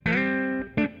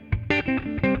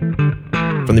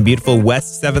From the beautiful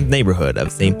West 7th neighborhood of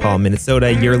St. Paul,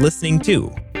 Minnesota, you're listening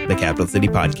to the Capital City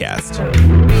Podcast.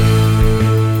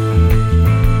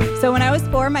 So when I was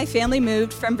 4, my family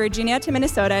moved from Virginia to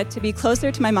Minnesota to be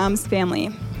closer to my mom's family.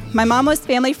 My mom was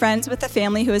family friends with the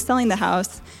family who was selling the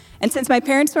house, and since my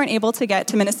parents weren't able to get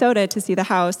to Minnesota to see the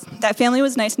house, that family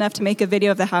was nice enough to make a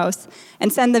video of the house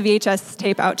and send the VHS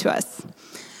tape out to us.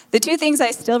 The two things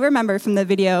I still remember from the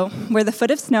video were the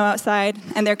foot of snow outside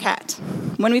and their cat.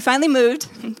 When we finally moved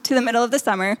in the middle of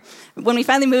summer,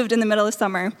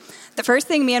 the first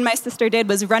thing me and my sister did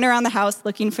was run around the house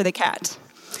looking for the cat.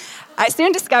 I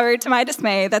soon discovered, to my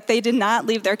dismay, that they did not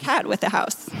leave their cat with the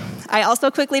house. I also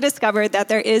quickly discovered that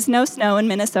there is no snow in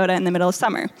Minnesota in the middle of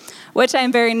summer, which I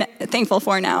am very thankful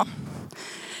for now.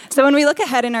 So when we look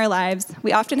ahead in our lives,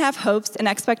 we often have hopes and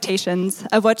expectations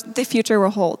of what the future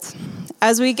will hold.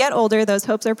 As we get older, those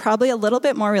hopes are probably a little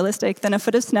bit more realistic than a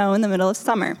foot of snow in the middle of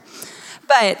summer.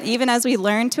 But even as we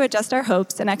learn to adjust our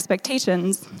hopes and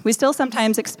expectations, we still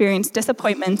sometimes experience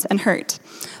disappointments and hurt,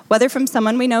 whether from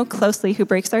someone we know closely who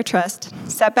breaks our trust,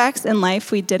 setbacks in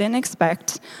life we didn't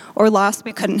expect, or loss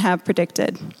we couldn't have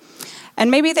predicted.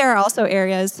 And maybe there are also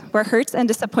areas where hurts and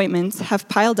disappointments have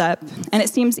piled up, and it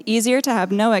seems easier to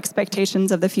have no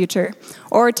expectations of the future,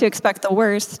 or to expect the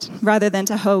worst, rather than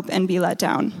to hope and be let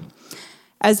down.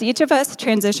 As each of us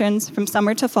transitions from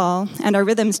summer to fall and our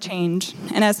rhythms change,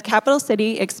 and as Capital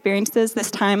City experiences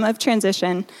this time of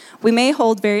transition, we may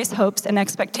hold various hopes and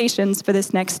expectations for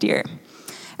this next year.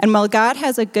 And while God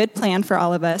has a good plan for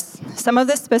all of us, some of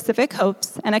the specific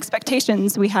hopes and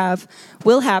expectations we have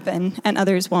will happen and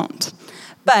others won't.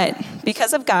 But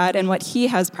because of God and what He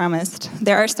has promised,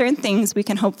 there are certain things we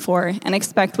can hope for and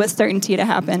expect with certainty to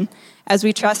happen as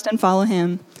we trust and follow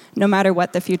Him, no matter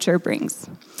what the future brings.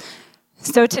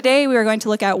 So today we are going to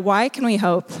look at why can we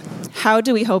hope, how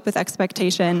do we hope with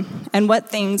expectation, and what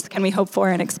things can we hope for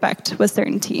and expect with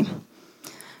certainty.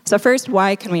 So first,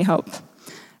 why can we hope?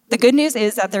 The good news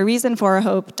is that the reason for our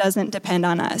hope doesn't depend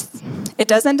on us. It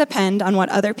doesn't depend on what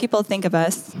other people think of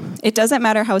us. It doesn't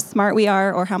matter how smart we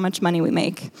are or how much money we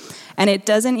make. And it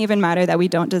doesn't even matter that we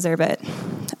don't deserve it.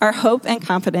 Our hope and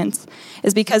confidence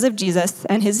is because of Jesus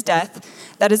and His death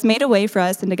that has made a way for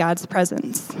us into God's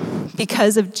presence.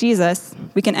 Because of Jesus,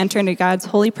 we can enter into God's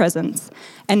holy presence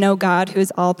and know God who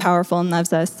is all-powerful and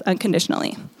loves us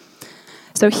unconditionally.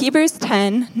 So Hebrews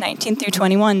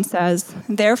 10:19-21 says,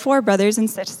 "Therefore, brothers and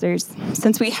sisters,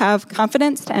 since we have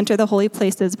confidence to enter the holy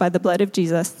places by the blood of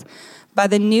Jesus, by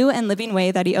the new and living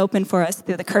way that He opened for us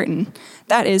through the curtain,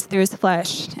 that is, through His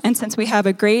flesh, and since we have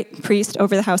a great priest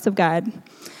over the house of God."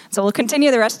 So we'll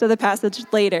continue the rest of the passage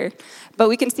later, but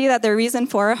we can see that the reason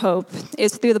for our hope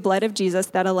is through the blood of Jesus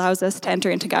that allows us to enter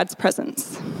into God's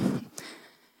presence.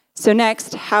 So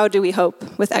next, how do we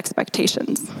hope with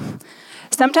expectations?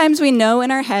 Sometimes we know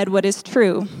in our head what is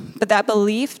true, but that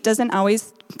belief doesn't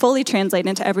always fully translate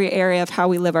into every area of how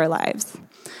we live our lives.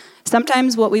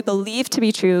 Sometimes what we believe to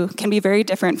be true can be very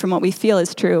different from what we feel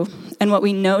is true, and what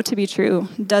we know to be true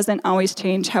doesn't always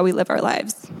change how we live our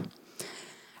lives.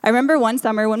 I remember one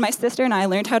summer when my sister and I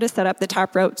learned how to set up the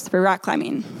top ropes for rock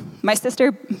climbing. My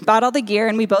sister bought all the gear,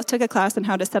 and we both took a class on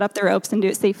how to set up the ropes and do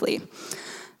it safely.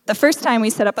 The first time we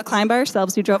set up a climb by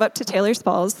ourselves, we drove up to Taylor's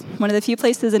Falls, one of the few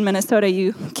places in Minnesota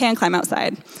you can climb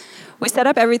outside. We set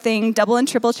up everything, double and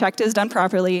triple checked it was done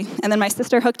properly, and then my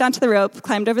sister hooked onto the rope,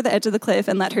 climbed over the edge of the cliff,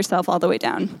 and let herself all the way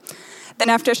down. Then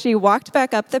after she walked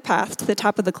back up the path to the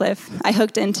top of the cliff, I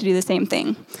hooked in to do the same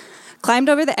thing. Climbed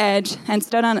over the edge and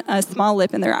stood on a small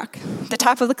lip in the rock. The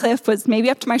top of the cliff was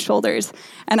maybe up to my shoulders,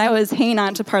 and I was hanging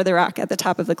on to part of the rock at the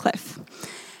top of the cliff.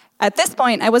 At this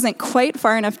point, I wasn't quite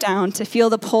far enough down to feel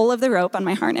the pull of the rope on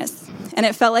my harness, and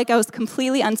it felt like I was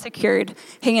completely unsecured,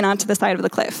 hanging onto the side of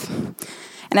the cliff.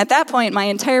 And at that point, my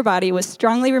entire body was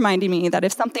strongly reminding me that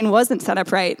if something wasn't set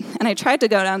up right, and I tried to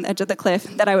go down the edge of the cliff,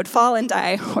 that I would fall and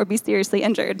die or be seriously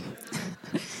injured.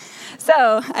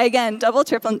 So I again double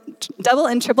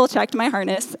and triple checked my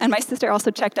harness, and my sister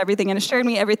also checked everything and assured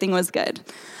me everything was good.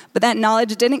 But that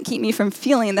knowledge didn't keep me from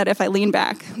feeling that if I leaned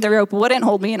back, the rope wouldn't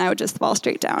hold me and I would just fall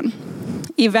straight down.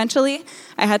 Eventually,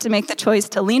 I had to make the choice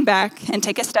to lean back and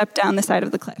take a step down the side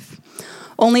of the cliff.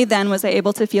 Only then was I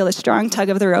able to feel a strong tug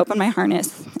of the rope on my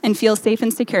harness and feel safe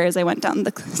and secure as I went down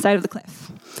the side of the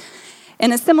cliff.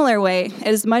 In a similar way, it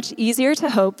is much easier to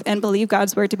hope and believe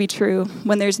God's word to be true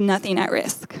when there's nothing at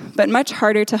risk, but much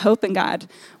harder to hope in God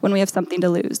when we have something to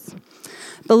lose.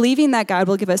 Believing that God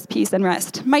will give us peace and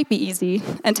rest might be easy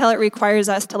until it requires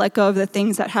us to let go of the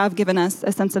things that have given us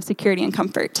a sense of security and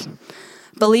comfort.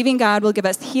 Believing God will give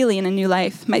us healing and new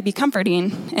life might be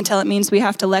comforting until it means we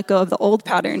have to let go of the old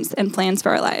patterns and plans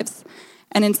for our lives.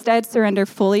 and instead surrender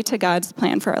fully to God's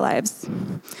plan for our lives.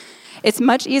 It's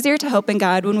much easier to hope in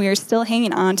God when we are still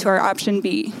hanging on to our option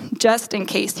B, just in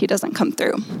case he doesn't come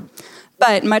through.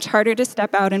 But much harder to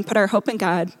step out and put our hope in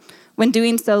God when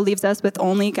doing so leaves us with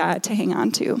only God to hang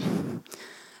on to.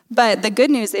 But the good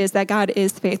news is that God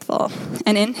is faithful,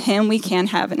 and in him we can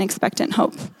have an expectant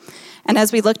hope. And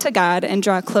as we look to God and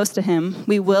draw close to him,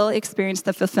 we will experience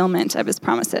the fulfillment of his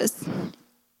promises.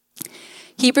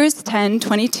 Hebrews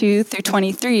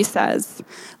 10:22-23 says,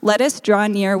 "Let us draw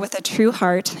near with a true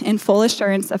heart in full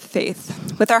assurance of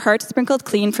faith, with our hearts sprinkled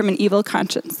clean from an evil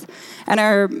conscience, and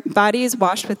our bodies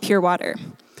washed with pure water.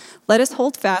 Let us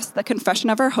hold fast the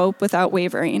confession of our hope without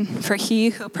wavering, for he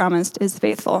who promised is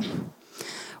faithful."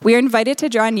 We are invited to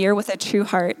draw near with a true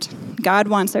heart. God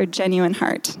wants our genuine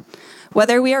heart.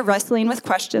 Whether we are wrestling with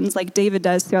questions like David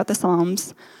does throughout the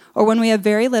Psalms, or when we have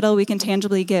very little we can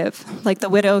tangibly give, like the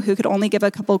widow who could only give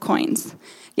a couple coins,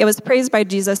 yet was praised by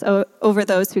Jesus over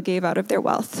those who gave out of their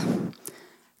wealth.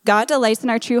 God delights in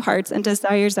our true hearts and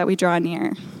desires that we draw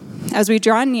near. As we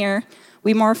draw near,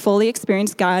 we more fully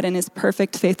experience God and his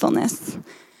perfect faithfulness.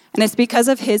 And it's because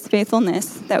of his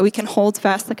faithfulness that we can hold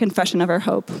fast the confession of our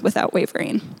hope without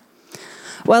wavering.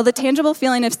 While the tangible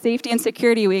feeling of safety and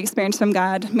security we experience from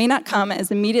God may not come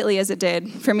as immediately as it did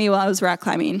for me while I was rock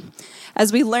climbing,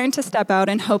 as we learn to step out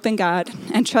and hope in God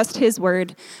and trust his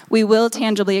word, we will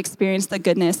tangibly experience the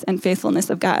goodness and faithfulness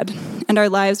of God, and our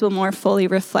lives will more fully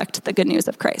reflect the good news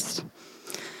of Christ.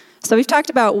 So we've talked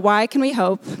about why can we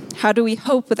hope, how do we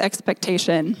hope with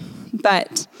expectation,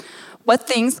 but what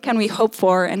things can we hope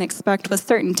for and expect with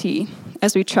certainty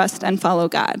as we trust and follow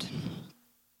God?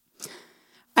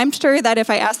 I'm sure that if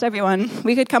I asked everyone,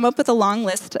 we could come up with a long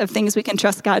list of things we can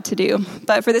trust God to do,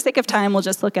 but for the sake of time, we'll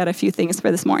just look at a few things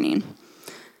for this morning.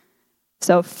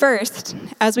 So first,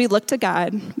 as we look to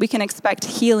God, we can expect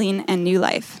healing and new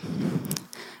life.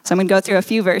 So I'm going to go through a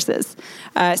few verses.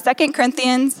 2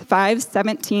 Corinthians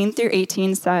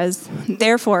 5:17-18 says,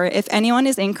 "Therefore, if anyone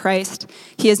is in Christ,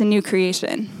 he is a new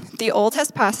creation. The old has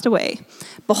passed away.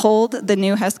 Behold, the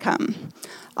new has come.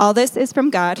 All this is from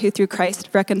God, who through Christ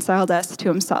reconciled us to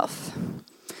himself."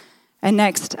 And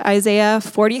next, Isaiah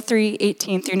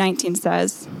 43:18-19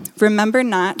 says, "Remember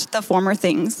not the former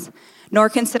things, nor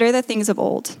consider the things of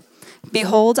old.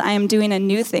 Behold, I am doing a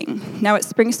new thing. Now it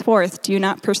springs forth. Do you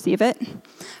not perceive it?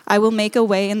 I will make a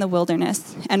way in the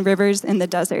wilderness and rivers in the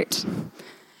desert."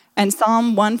 And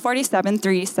Psalm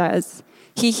 147:3 says,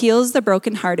 "He heals the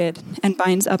brokenhearted and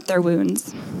binds up their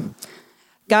wounds."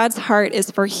 God's heart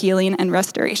is for healing and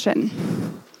restoration.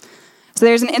 So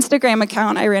there's an Instagram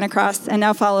account I ran across and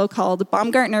now follow called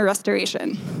Baumgartner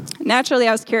Restoration. Naturally,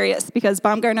 I was curious because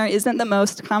Baumgartner isn't the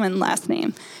most common last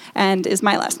name and is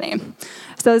my last name.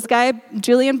 So this guy,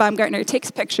 Julian Baumgartner, takes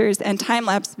pictures and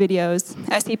time-lapse videos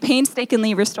as he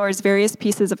painstakingly restores various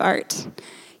pieces of art.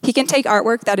 He can take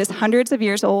artwork that is hundreds of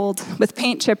years old with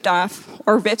paint chipped off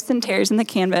or rips and tears in the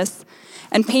canvas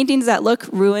and paintings that look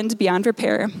ruined beyond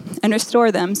repair and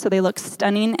restore them so they look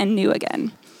stunning and new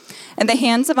again. In the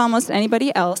hands of almost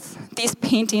anybody else, these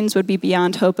paintings would be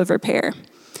beyond hope of repair.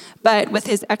 But with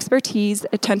his expertise,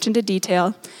 attention to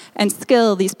detail, and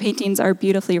skill, these paintings are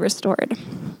beautifully restored.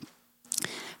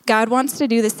 God wants to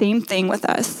do the same thing with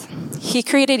us. He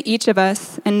created each of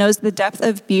us and knows the depth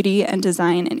of beauty and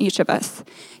design in each of us,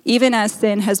 even as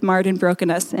sin has marred and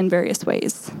broken us in various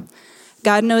ways.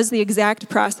 God knows the exact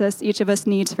process each of us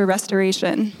needs for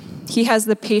restoration. He has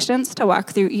the patience to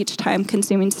walk through each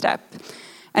time-consuming step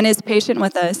and is patient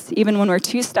with us even when we're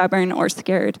too stubborn or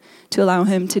scared to allow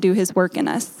him to do his work in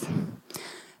us.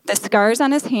 The scars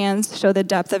on his hands show the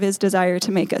depth of his desire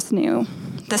to make us new.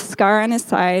 The scar on his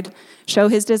side show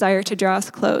his desire to draw us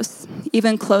close,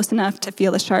 even close enough to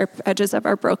feel the sharp edges of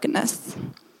our brokenness.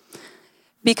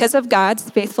 Because of God's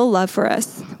faithful love for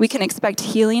us, we can expect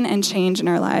healing and change in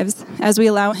our lives as we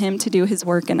allow him to do his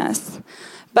work in us.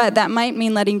 But that might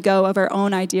mean letting go of our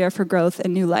own idea for growth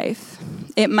and new life.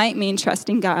 It might mean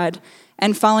trusting God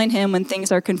and following him when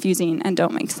things are confusing and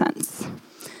don't make sense.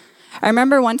 I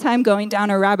remember one time going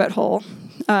down a rabbit hole,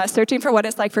 searching for what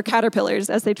it's like for caterpillars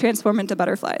as they transform into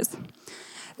butterflies.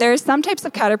 There are some types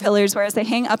of caterpillars where as they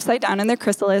hang upside down in their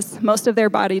chrysalis, most of their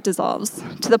body dissolves,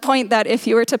 to the point that if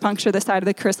you were to puncture the side of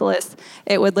the chrysalis,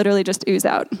 it would literally just ooze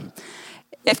out.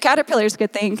 If caterpillars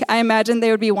could think, I imagine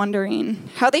they would be wondering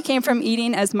how they came from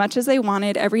eating as much as they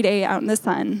wanted every day out in the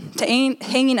sun to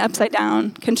hanging upside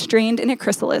down, constrained in a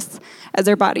chrysalis as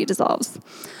their body dissolves.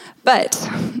 But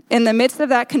in the midst of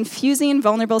that confusing,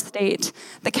 vulnerable state,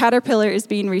 the caterpillar is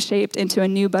being reshaped into a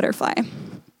new butterfly.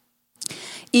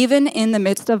 Even in the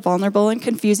midst of vulnerable and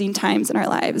confusing times in our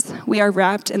lives, we are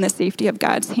wrapped in the safety of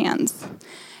God's hands.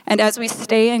 And as we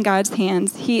stay in God's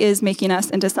hands, he is making us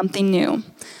into something new,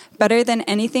 better than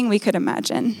anything we could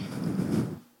imagine.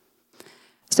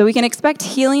 So we can expect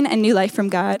healing and new life from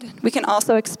God. We can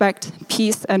also expect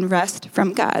peace and rest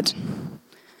from God.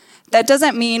 That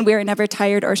doesn't mean we are never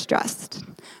tired or stressed.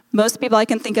 Most people I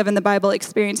can think of in the Bible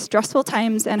experienced stressful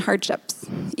times and hardships.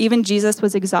 Even Jesus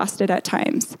was exhausted at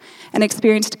times and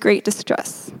experienced great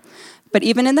distress. But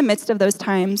even in the midst of those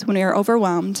times when we are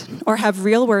overwhelmed or have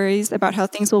real worries about how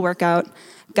things will work out,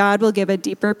 God will give a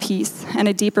deeper peace and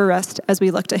a deeper rest as we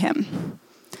look to him.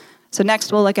 So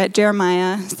next we'll look at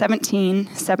Jeremiah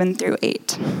 17, 7 through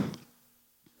 8.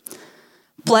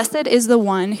 Blessed is the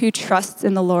one who trusts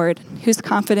in the Lord, whose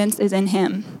confidence is in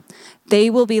him. They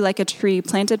will be like a tree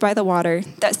planted by the water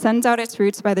that sends out its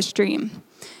roots by the stream.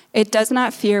 It does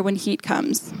not fear when heat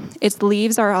comes. Its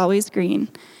leaves are always green.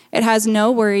 It has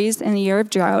no worries in the year of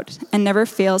drought and never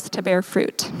fails to bear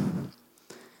fruit.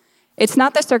 It's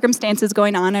not the circumstances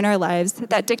going on in our lives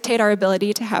that dictate our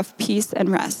ability to have peace and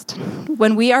rest.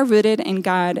 When we are rooted in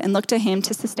God and look to him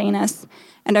to sustain us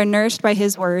and are nourished by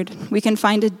his word, we can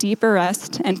find a deeper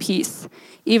rest and peace,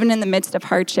 even in the midst of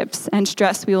hardships and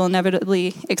stress we will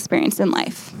inevitably experience in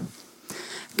life.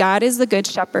 God is the good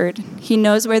shepherd. He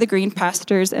knows where the green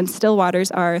pastures and still waters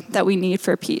are that we need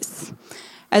for peace.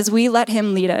 As we let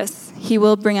him lead us, he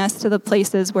will bring us to the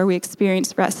places where we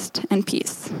experience rest and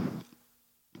peace.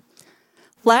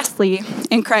 Lastly,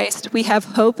 in Christ, we have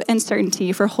hope and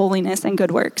certainty for holiness and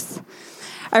good works.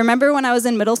 I remember when I was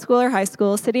in middle school or high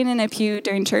school, sitting in a pew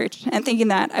during church and thinking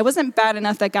that I wasn't bad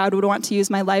enough that God would want to use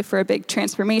my life for a big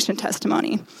transformation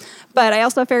testimony. But I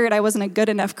also figured I wasn't a good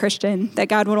enough Christian that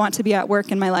God would want to be at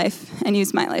work in my life and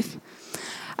use my life.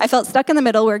 I felt stuck in the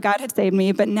middle where God had saved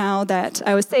me, but now that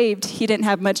I was saved, he didn't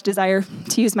have much desire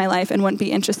to use my life and wouldn't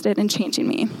be interested in changing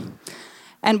me.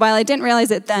 And while I didn't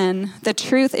realize it then, the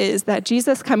truth is that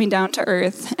Jesus coming down to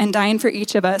earth and dying for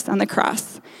each of us on the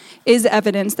cross is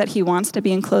evidence that he wants to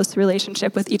be in close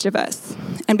relationship with each of us.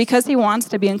 And because he wants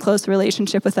to be in close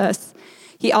relationship with us,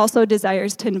 he also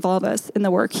desires to involve us in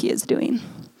the work he is doing.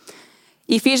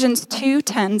 Ephesians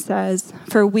 2:10 says,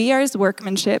 "For we are his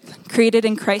workmanship, created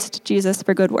in Christ Jesus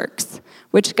for good works,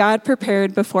 which God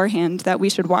prepared beforehand that we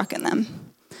should walk in them."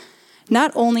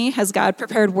 Not only has God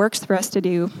prepared works for us to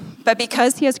do, but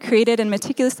because he has created and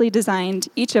meticulously designed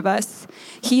each of us,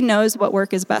 he knows what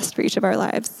work is best for each of our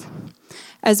lives.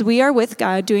 As we are with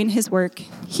God doing his work,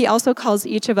 he also calls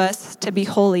each of us to be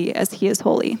holy as he is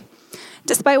holy.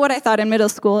 Despite what I thought in middle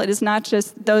school, it is not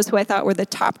just those who I thought were the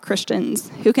top Christians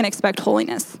who can expect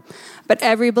holiness, but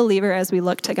every believer as we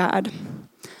look to God.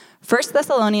 1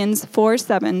 Thessalonians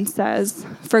 4:7 says,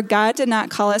 "For God did not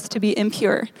call us to be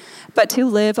impure, but to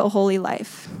live a holy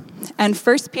life." And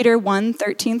 1 Peter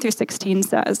 1:13-16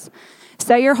 says,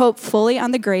 "Set your hope fully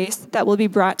on the grace that will be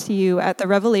brought to you at the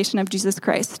revelation of Jesus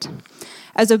Christ.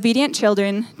 As obedient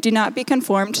children, do not be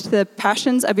conformed to the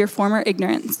passions of your former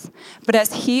ignorance, but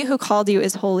as he who called you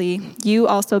is holy, you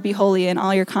also be holy in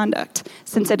all your conduct,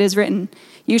 since it is written,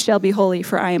 'You shall be holy,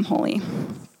 for I am holy.'"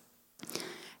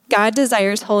 God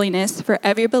desires holiness for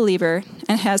every believer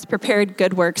and has prepared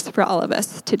good works for all of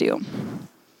us to do.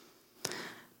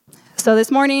 So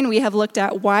this morning we have looked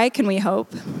at why can we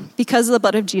hope? Because of the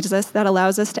blood of Jesus that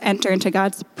allows us to enter into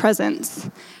God's presence.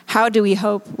 How do we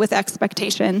hope? With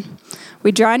expectation.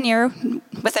 We draw near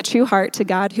with a true heart to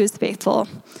God who is faithful.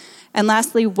 And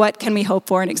lastly, what can we hope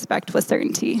for and expect with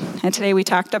certainty? And today we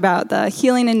talked about the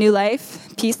healing and new life,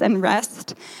 peace and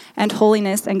rest, and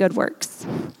holiness and good works.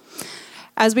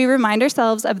 As we remind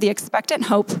ourselves of the expectant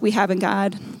hope we have in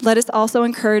God, let us also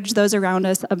encourage those around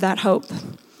us of that hope.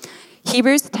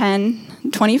 Hebrews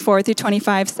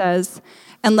 10:24-25 says,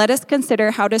 "And let us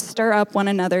consider how to stir up one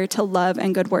another to love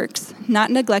and good works, not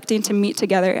neglecting to meet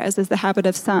together as is the habit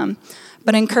of some,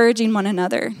 but encouraging one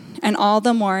another, and all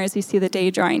the more as you see the day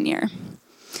drawing near."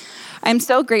 I'm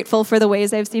so grateful for the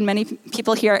ways I've seen many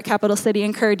people here at Capital City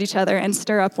encourage each other and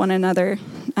stir up one another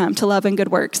to love and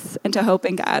good works and to hope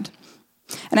in God.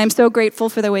 And I'm so grateful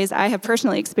for the ways I have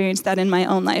personally experienced that in my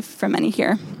own life from many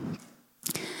here.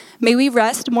 May we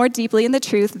rest more deeply in the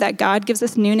truth that God gives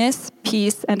us newness,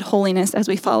 peace, and holiness as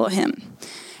we follow him.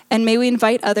 And may we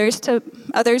invite others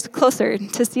closer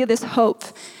to see this hope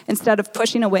instead of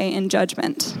pushing away in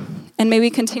judgment. And may we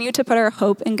continue to put our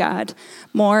hope in God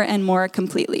more and more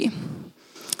completely.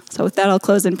 So with that, I'll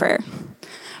close in prayer.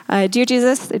 Dear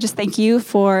Jesus, I just thank you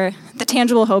for the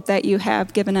tangible hope that you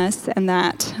have given us and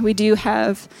that we do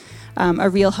have a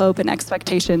real hope and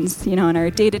expectations, in our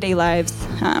day-to-day lives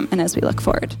and as we look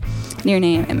forward. In your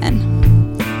name, amen.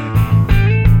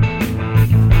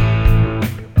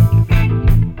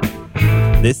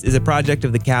 This is a project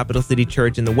of the Capital City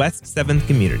Church in the West 7th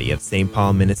community of St.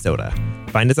 Paul, Minnesota.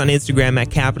 Find us on Instagram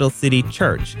at Capital City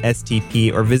Church,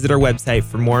 STP, or visit our website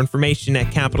for more information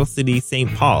at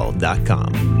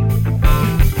capitalcitystpaul.com.